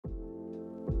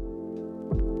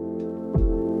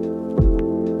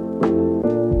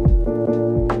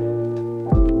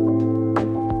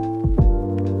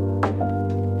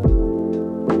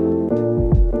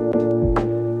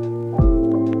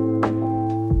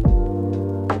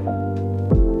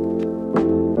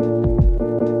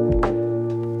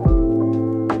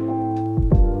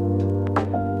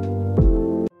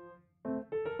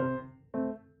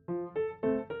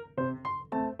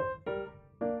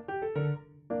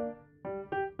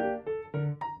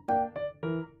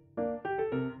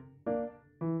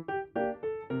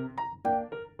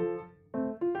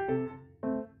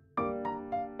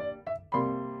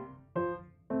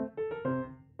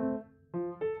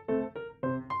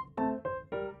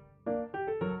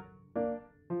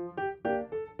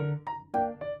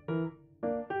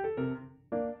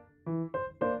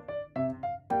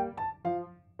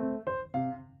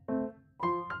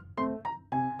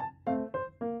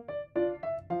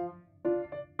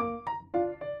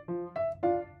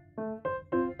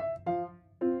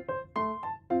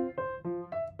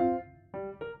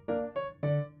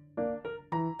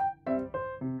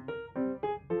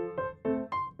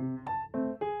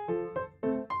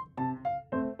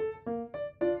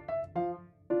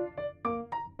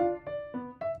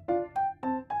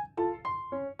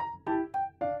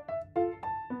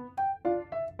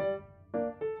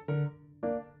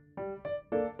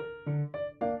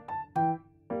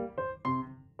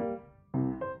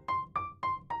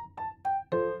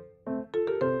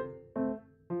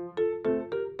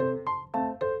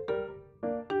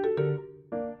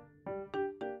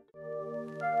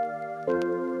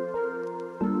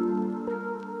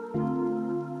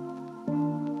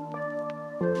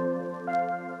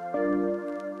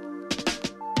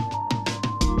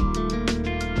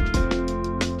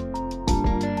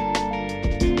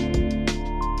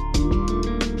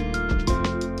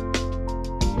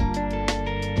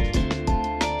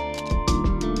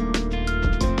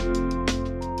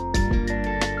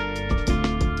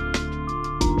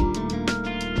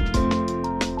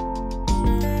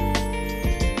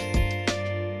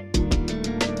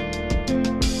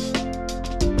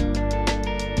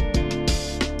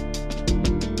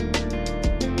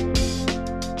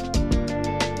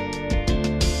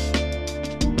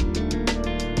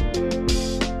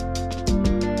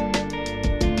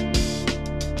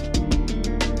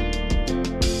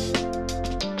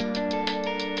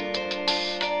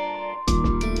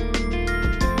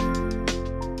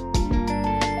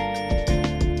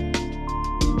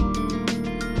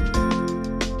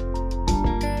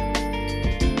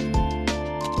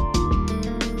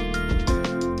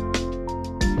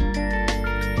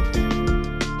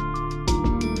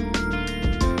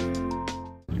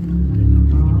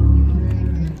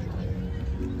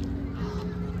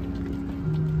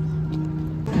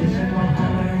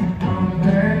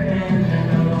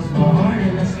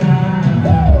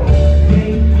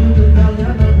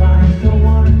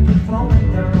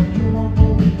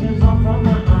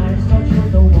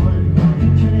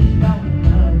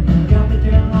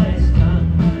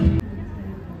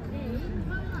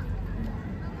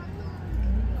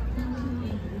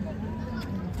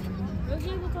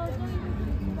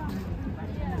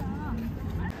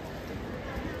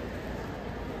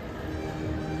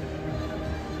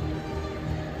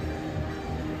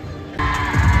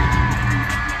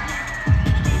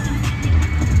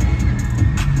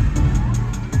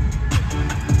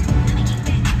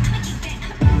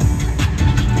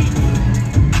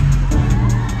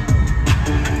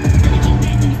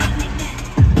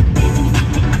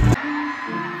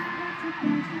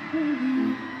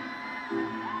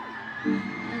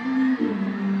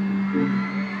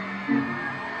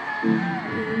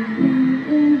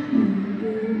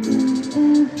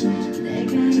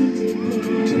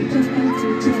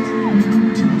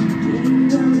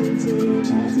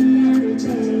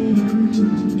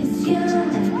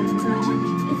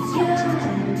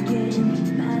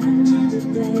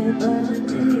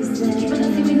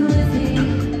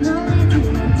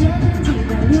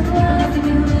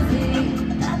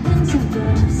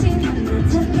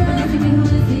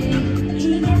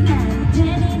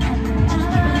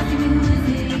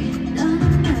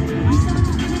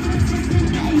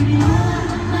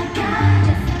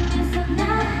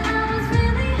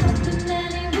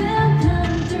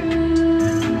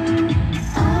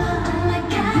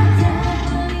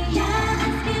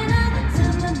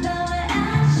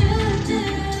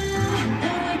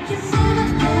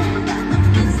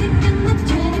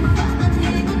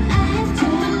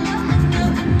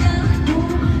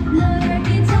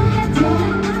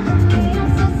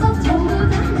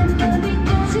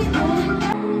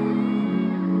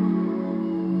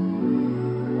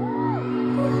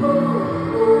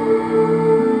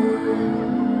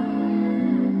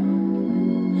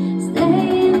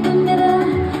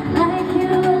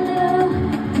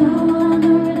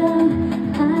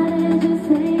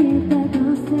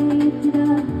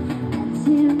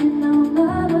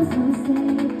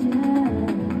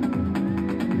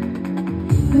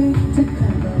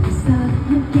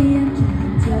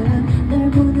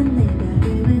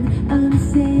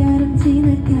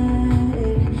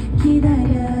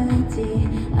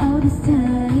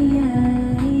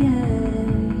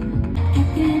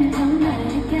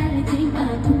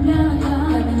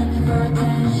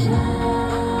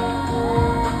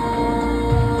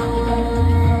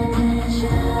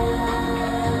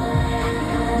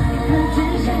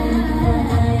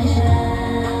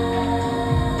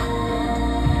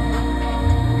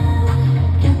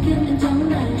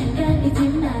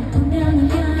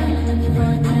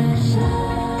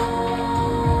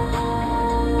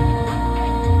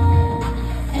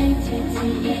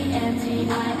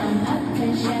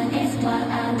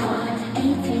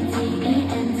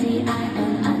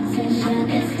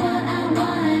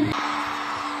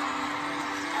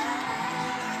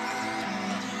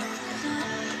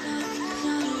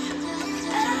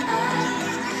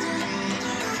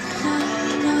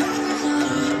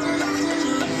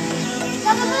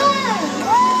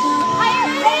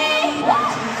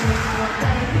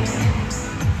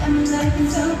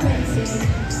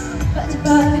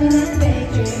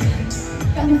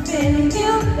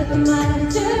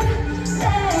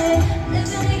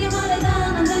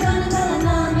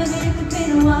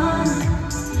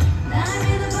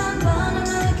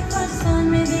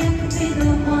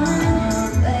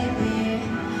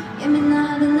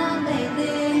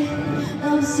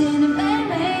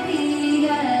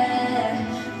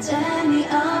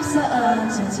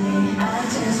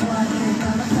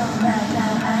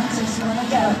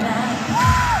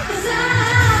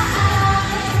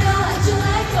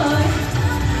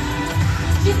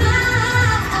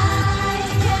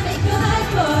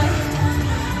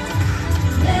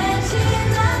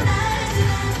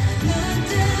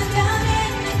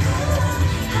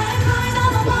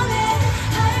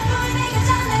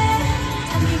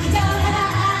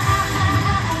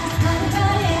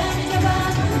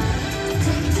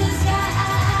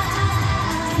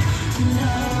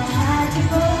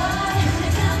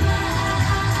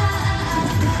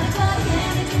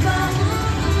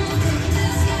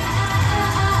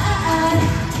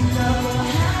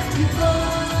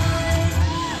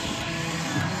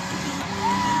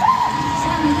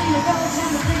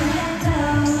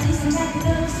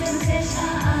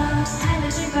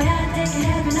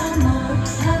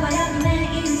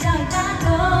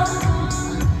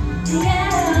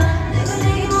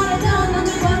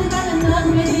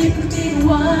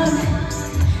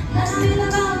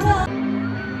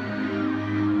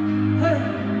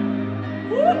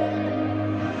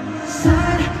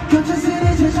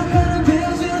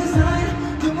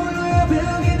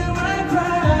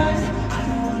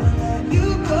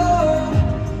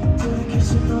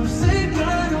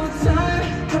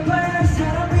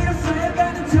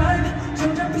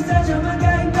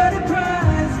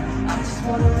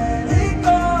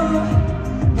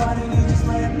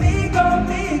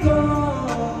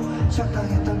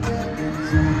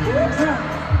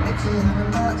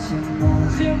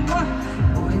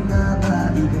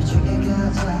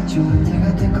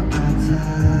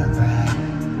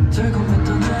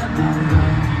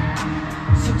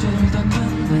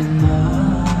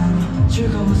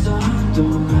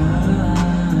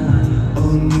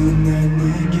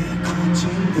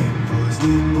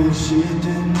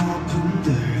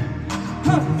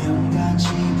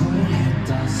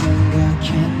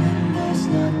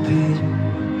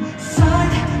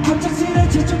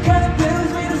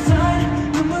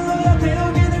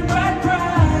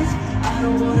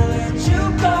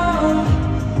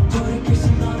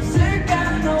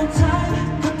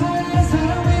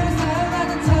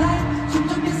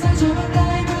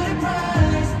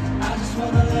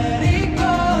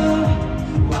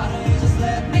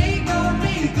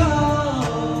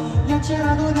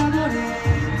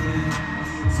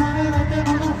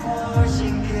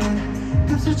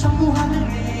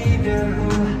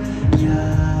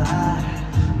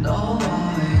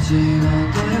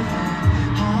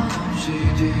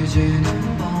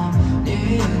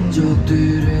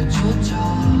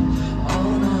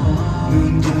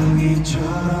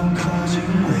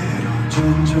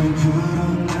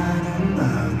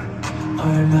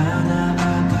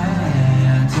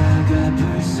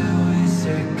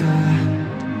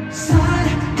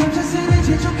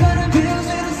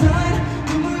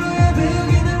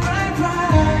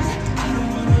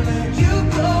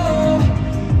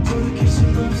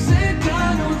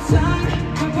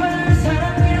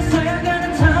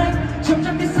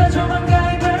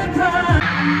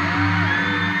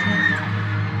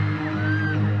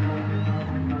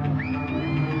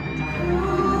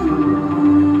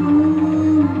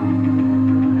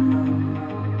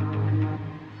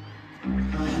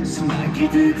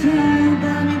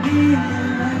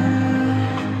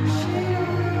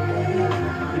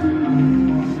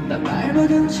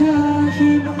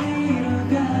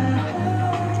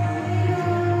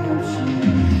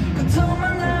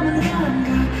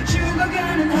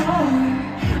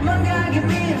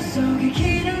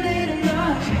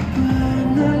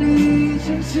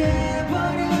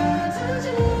제발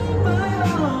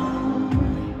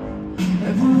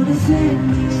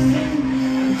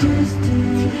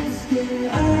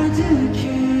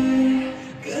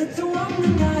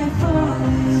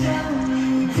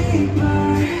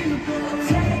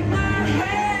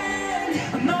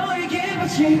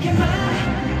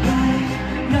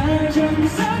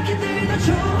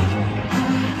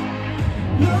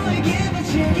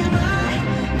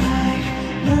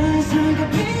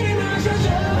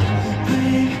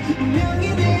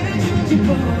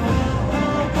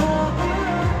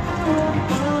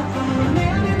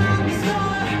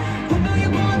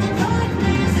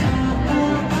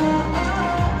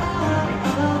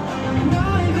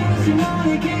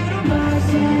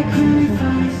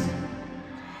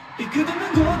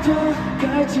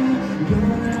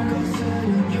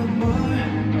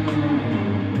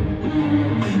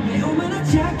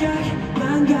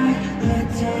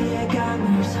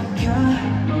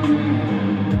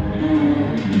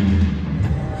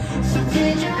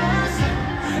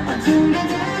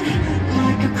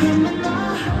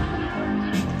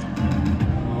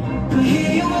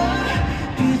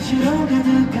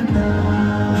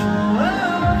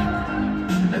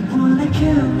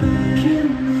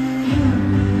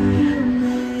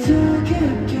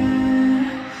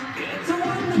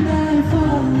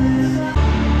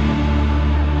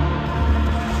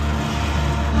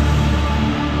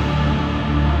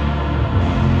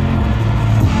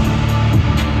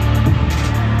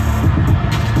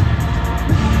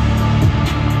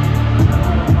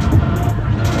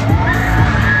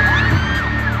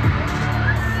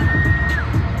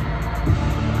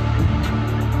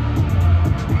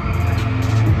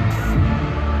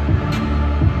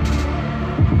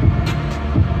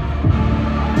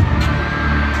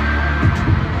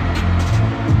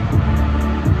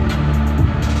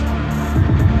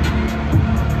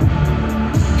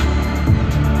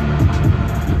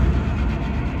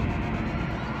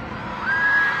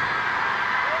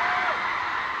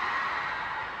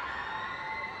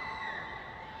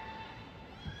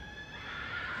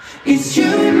It's you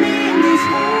and me in this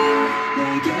world.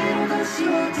 내게로 다시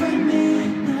와 take me.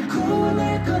 날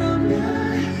구원할 거라면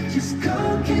just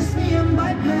come kiss me and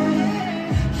bite me.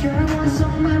 You're one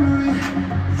song memory.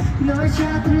 널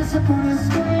찾는 세포는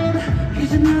scream.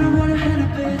 이제 나를 원해 a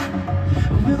bit.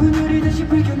 왜 오늘이 다시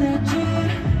발견했지.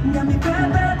 남이 bad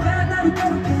나를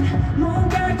괴롭힌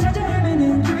뭔가를 찾아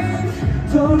헤매는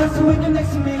dreams. 떠올랐어 when you're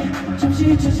next to me.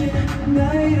 잠시 잊혀진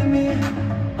나의 이름이.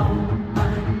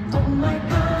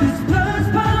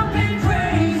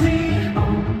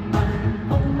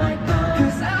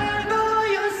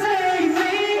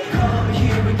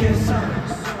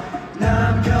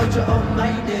 On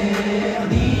my day,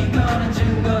 네거는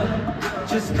증거.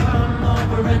 Just come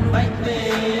over and bite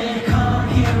me. Come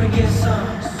here and get some.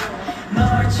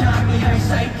 널 참이할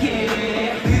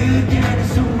사이에 그게 내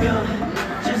숙명.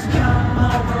 Just come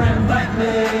over and bite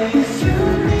me. It's you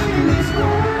and me in this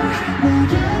world.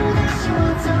 내게로 다시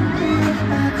왔잖니.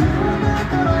 날 구원할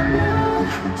거라면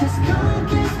just come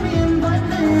kiss me and bite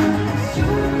me. It's you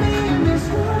and me in this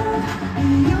world.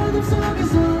 이 어둠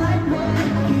속에서 light me.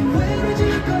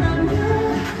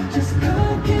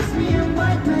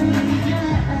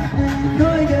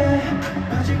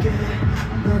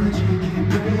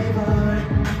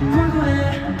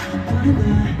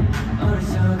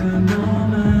 어리석은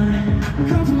너만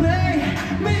Come to me,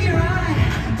 make it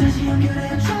right. 다시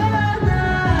연결해줘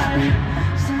날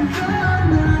상큼한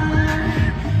날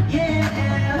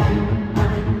Yeah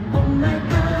Oh my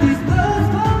God These blood's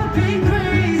pumping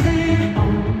crazy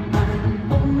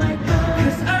Oh my God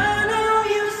Cause I know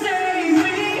you save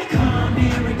me Come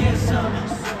here and get some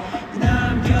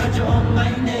남겨줘 on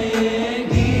my neck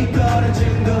네 거는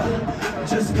증거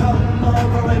Just come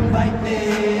over and bite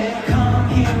me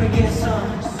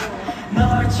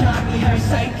널 참이할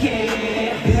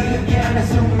사이에 그게 내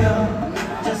숙명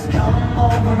Just come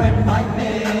over and bite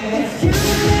me